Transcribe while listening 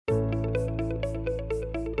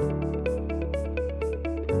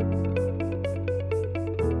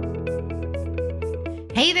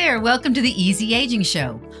Hey there, welcome to the Easy Aging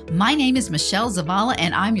Show. My name is Michelle Zavala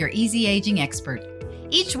and I'm your easy aging expert.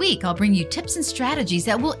 Each week, I'll bring you tips and strategies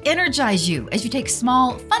that will energize you as you take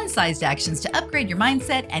small, fun-sized actions to upgrade your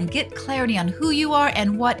mindset and get clarity on who you are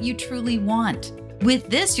and what you truly want. With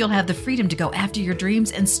this, you'll have the freedom to go after your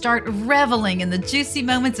dreams and start reveling in the juicy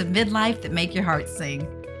moments of midlife that make your heart sing.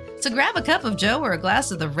 So grab a cup of Joe or a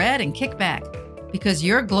glass of the red and kick back, because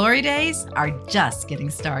your glory days are just getting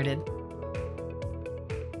started.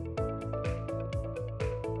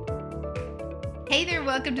 Hey there,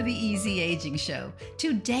 welcome to the Easy Aging Show.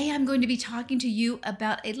 Today I'm going to be talking to you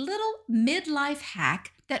about a little midlife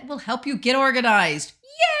hack that will help you get organized.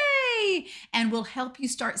 Yay! And will help you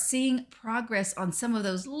start seeing progress on some of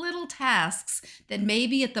those little tasks that may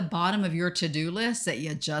be at the bottom of your to-do list that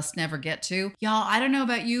you just never get to. Y'all, I don't know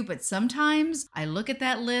about you, but sometimes I look at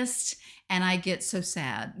that list and I get so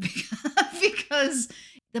sad because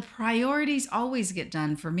the priorities always get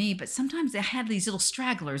done for me, but sometimes I have these little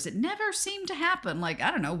stragglers that never seem to happen. Like, I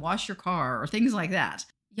don't know, wash your car or things like that.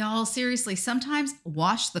 Y'all, seriously, sometimes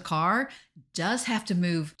wash the car does have to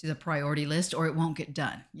move to the priority list or it won't get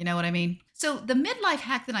done. You know what I mean? So the midlife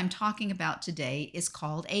hack that I'm talking about today is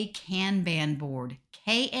called a Kanban board,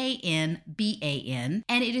 Kanban,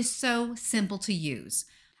 and it is so simple to use.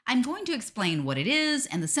 I'm going to explain what it is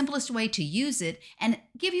and the simplest way to use it and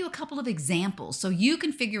give you a couple of examples so you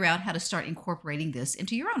can figure out how to start incorporating this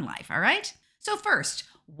into your own life, all right? So first,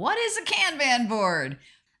 what is a Kanban board?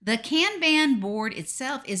 The Kanban board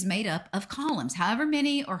itself is made up of columns, however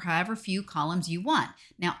many or however few columns you want.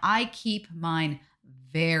 Now, I keep mine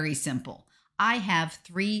very simple. I have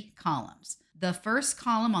 3 columns. The first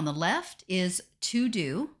column on the left is to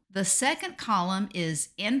do. The second column is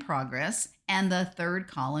in progress, and the third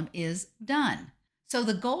column is done. So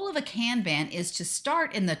the goal of a Kanban is to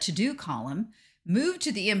start in the to-do column, move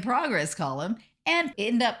to the in progress column, and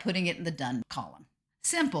end up putting it in the done column.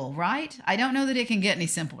 Simple, right? I don't know that it can get any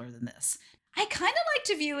simpler than this. I kind of like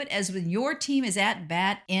to view it as when your team is at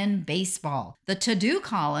bat in baseball. The to-do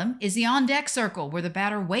column is the on-deck circle where the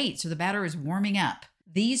batter waits or the batter is warming up.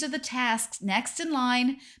 These are the tasks next in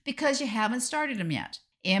line because you haven't started them yet.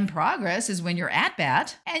 In progress is when you're at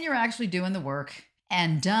bat and you're actually doing the work.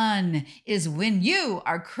 And done is when you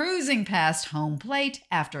are cruising past home plate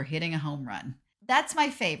after hitting a home run. That's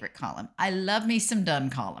my favorite column. I love me some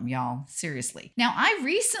done column, y'all. Seriously. Now, I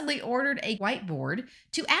recently ordered a whiteboard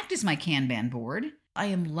to act as my Kanban board. I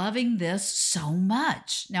am loving this so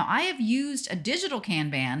much. Now, I have used a digital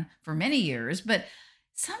Kanban for many years, but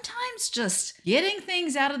sometimes just getting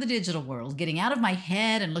things out of the digital world, getting out of my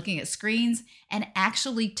head and looking at screens and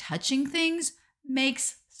actually touching things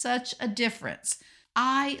makes such a difference.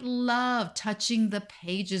 I love touching the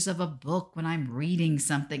pages of a book when I'm reading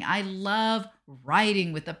something. I love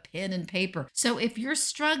writing with a pen and paper. So if you're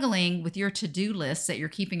struggling with your to-do lists that you're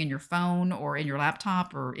keeping in your phone or in your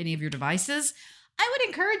laptop or any of your devices, I would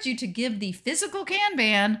encourage you to give the physical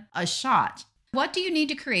Kanban a shot. What do you need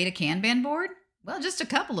to create a Kanban board? Well, just a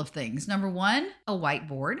couple of things. Number 1, a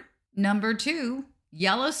whiteboard. Number 2,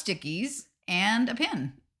 yellow stickies and a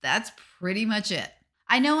pen. That's pretty much it.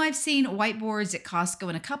 I know I've seen whiteboards at Costco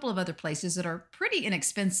and a couple of other places that are pretty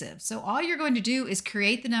inexpensive. So all you're going to do is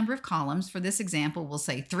create the number of columns. For this example, we'll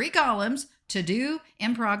say 3 columns, to do,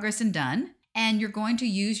 in progress, and done. And you're going to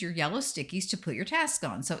use your yellow stickies to put your tasks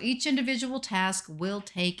on. So each individual task will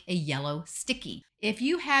take a yellow sticky. If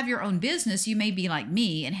you have your own business, you may be like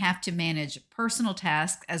me and have to manage personal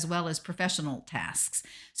tasks as well as professional tasks.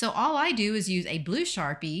 So all I do is use a blue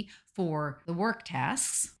Sharpie for the work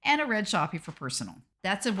tasks and a red Sharpie for personal.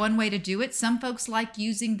 That's one way to do it. Some folks like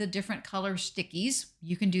using the different color stickies.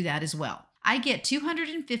 You can do that as well. I get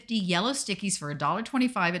 250 yellow stickies for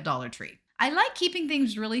 $1.25 at Dollar Tree. I like keeping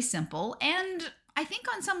things really simple, and I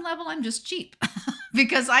think on some level I'm just cheap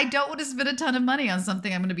because I don't want to spend a ton of money on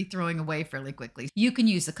something I'm going to be throwing away fairly quickly. You can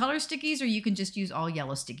use the color stickies or you can just use all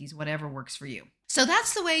yellow stickies, whatever works for you. So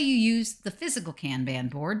that's the way you use the physical Kanban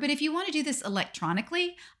board, but if you want to do this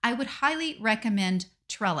electronically, I would highly recommend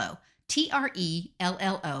Trello.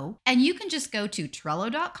 Trello, and you can just go to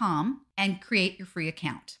Trello.com and create your free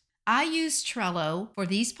account. I use Trello for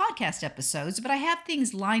these podcast episodes, but I have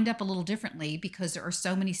things lined up a little differently because there are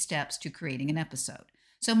so many steps to creating an episode.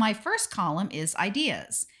 So my first column is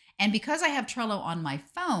ideas. And because I have Trello on my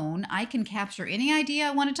phone, I can capture any idea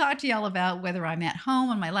I want to talk to y'all about, whether I'm at home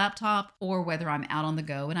on my laptop or whether I'm out on the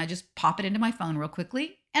go, and I just pop it into my phone real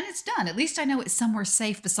quickly and it's done. At least I know it's somewhere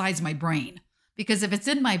safe besides my brain. Because if it's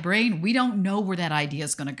in my brain, we don't know where that idea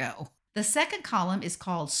is going to go. The second column is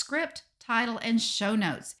called script, title, and show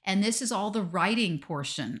notes. And this is all the writing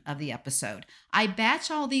portion of the episode. I batch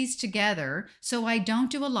all these together so I don't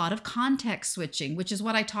do a lot of context switching, which is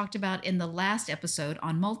what I talked about in the last episode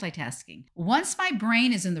on multitasking. Once my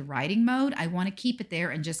brain is in the writing mode, I want to keep it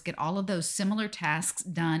there and just get all of those similar tasks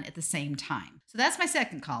done at the same time. So that's my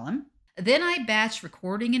second column. Then I batch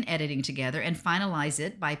recording and editing together and finalize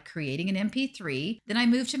it by creating an MP3. Then I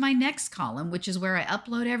move to my next column, which is where I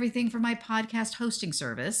upload everything for my podcast hosting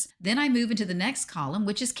service. Then I move into the next column,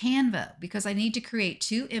 which is Canva, because I need to create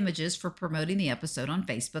 2 images for promoting the episode on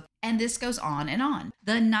Facebook. And this goes on and on.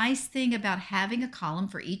 The nice thing about having a column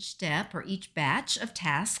for each step or each batch of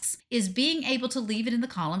tasks is being able to leave it in the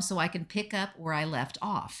column so I can pick up where I left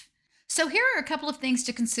off. So here are a couple of things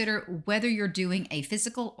to consider whether you're doing a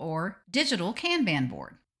physical or digital Kanban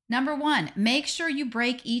board. Number 1, make sure you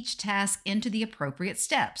break each task into the appropriate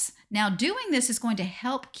steps. Now, doing this is going to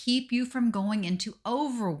help keep you from going into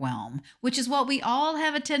overwhelm, which is what we all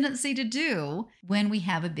have a tendency to do when we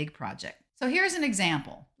have a big project. So here's an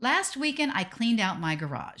example. Last weekend, I cleaned out my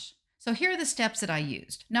garage. So here are the steps that I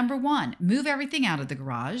used. Number 1, move everything out of the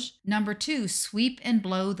garage. Number 2, sweep and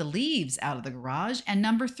blow the leaves out of the garage. And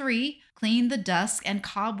number 3, clean the dust and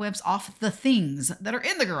cobwebs off the things that are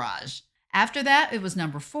in the garage. After that, it was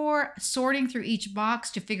number 4, sorting through each box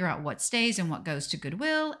to figure out what stays and what goes to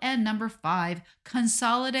Goodwill. And number 5,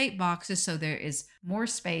 consolidate boxes so there is more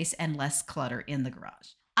space and less clutter in the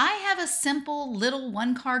garage. I have a simple little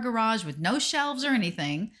 1-car garage with no shelves or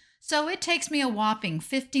anything, so it takes me a whopping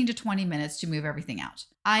 15 to 20 minutes to move everything out.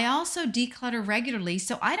 I also declutter regularly,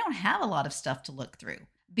 so I don't have a lot of stuff to look through.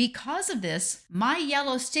 Because of this, my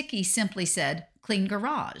yellow sticky simply said, clean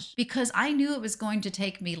garage, because I knew it was going to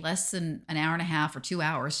take me less than an hour and a half or 2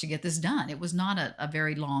 hours to get this done. It was not a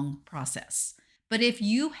very long process. But if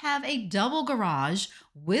you have a double garage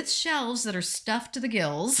with shelves that are stuffed to the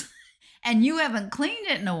gills and you haven't cleaned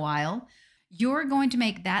it in a while, you're going to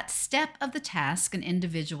make that step of the task an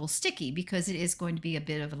individual sticky because it is going to be a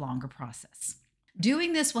bit of a longer process.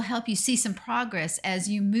 Doing this will help you see some progress as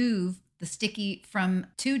you move the sticky from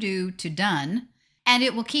to do to done, and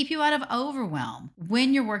it will keep you out of overwhelm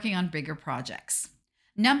when you're working on bigger projects.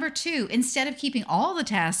 Number 2, instead of keeping all the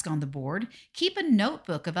tasks on the board, keep a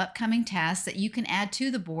notebook of upcoming tasks that you can add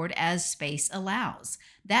to the board as space allows.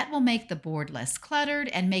 That will make the board less cluttered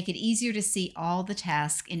and make it easier to see all the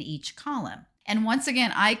tasks in each column. And once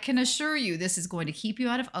again, I can assure you this is going to keep you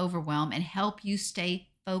out of overwhelm and help you stay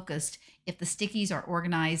focused if the stickies are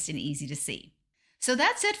organized and easy to see. So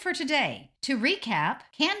that's it for today. To recap,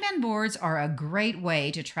 Kanban boards are a great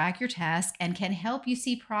way to track your tasks and can help you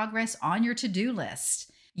see progress on your to-do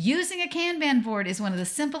list. Using a Kanban board is one of the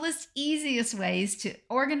simplest, easiest ways to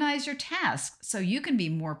organize your tasks so you can be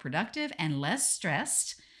more productive and less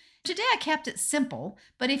stressed. Today I kept it simple,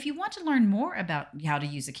 but if you want to learn more about how to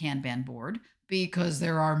use a Kanban board, because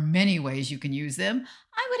there are many ways you can use them,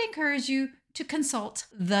 I would encourage you to consult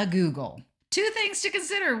the Google. 2 things to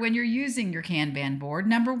consider when you're using your Kanban board.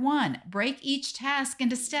 Number 1, break each task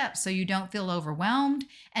into steps so you don't feel overwhelmed.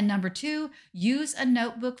 And number 2, use a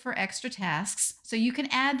notebook for extra tasks so you can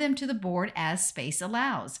add them to the board as space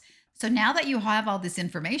allows. So now that you have all this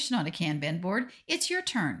information on a Kanban board, it's your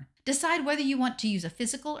turn. Decide whether you want to use a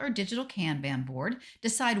physical or digital Kanban board.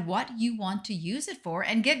 Decide what you want to use it for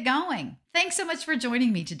and get going. Thanks so much for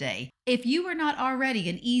joining me today. If you are not already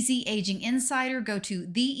an Easy Aging Insider, go to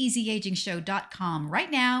theeasyagingshow.com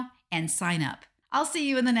right now and sign up. I'll see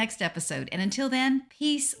you in the next episode. And until then,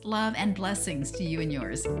 peace, love, and blessings to you and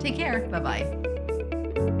yours. Take care. Bye-bye.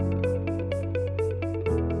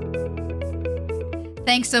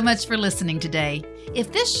 Thanks so much for listening today.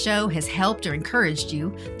 If this show has helped or encouraged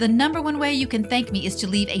you, the number 1 way you can thank me is to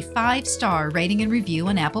leave a 5-star rating and review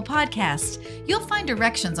on Apple Podcasts. You'll find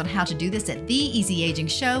directions on how to do this at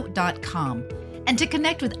theeasyagingshow.com. And to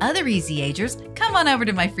connect with other Easy Agers, come on over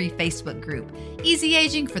to my free Facebook group, Easy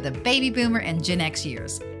Aging for the Baby Boomer and Gen X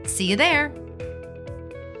years. See you there.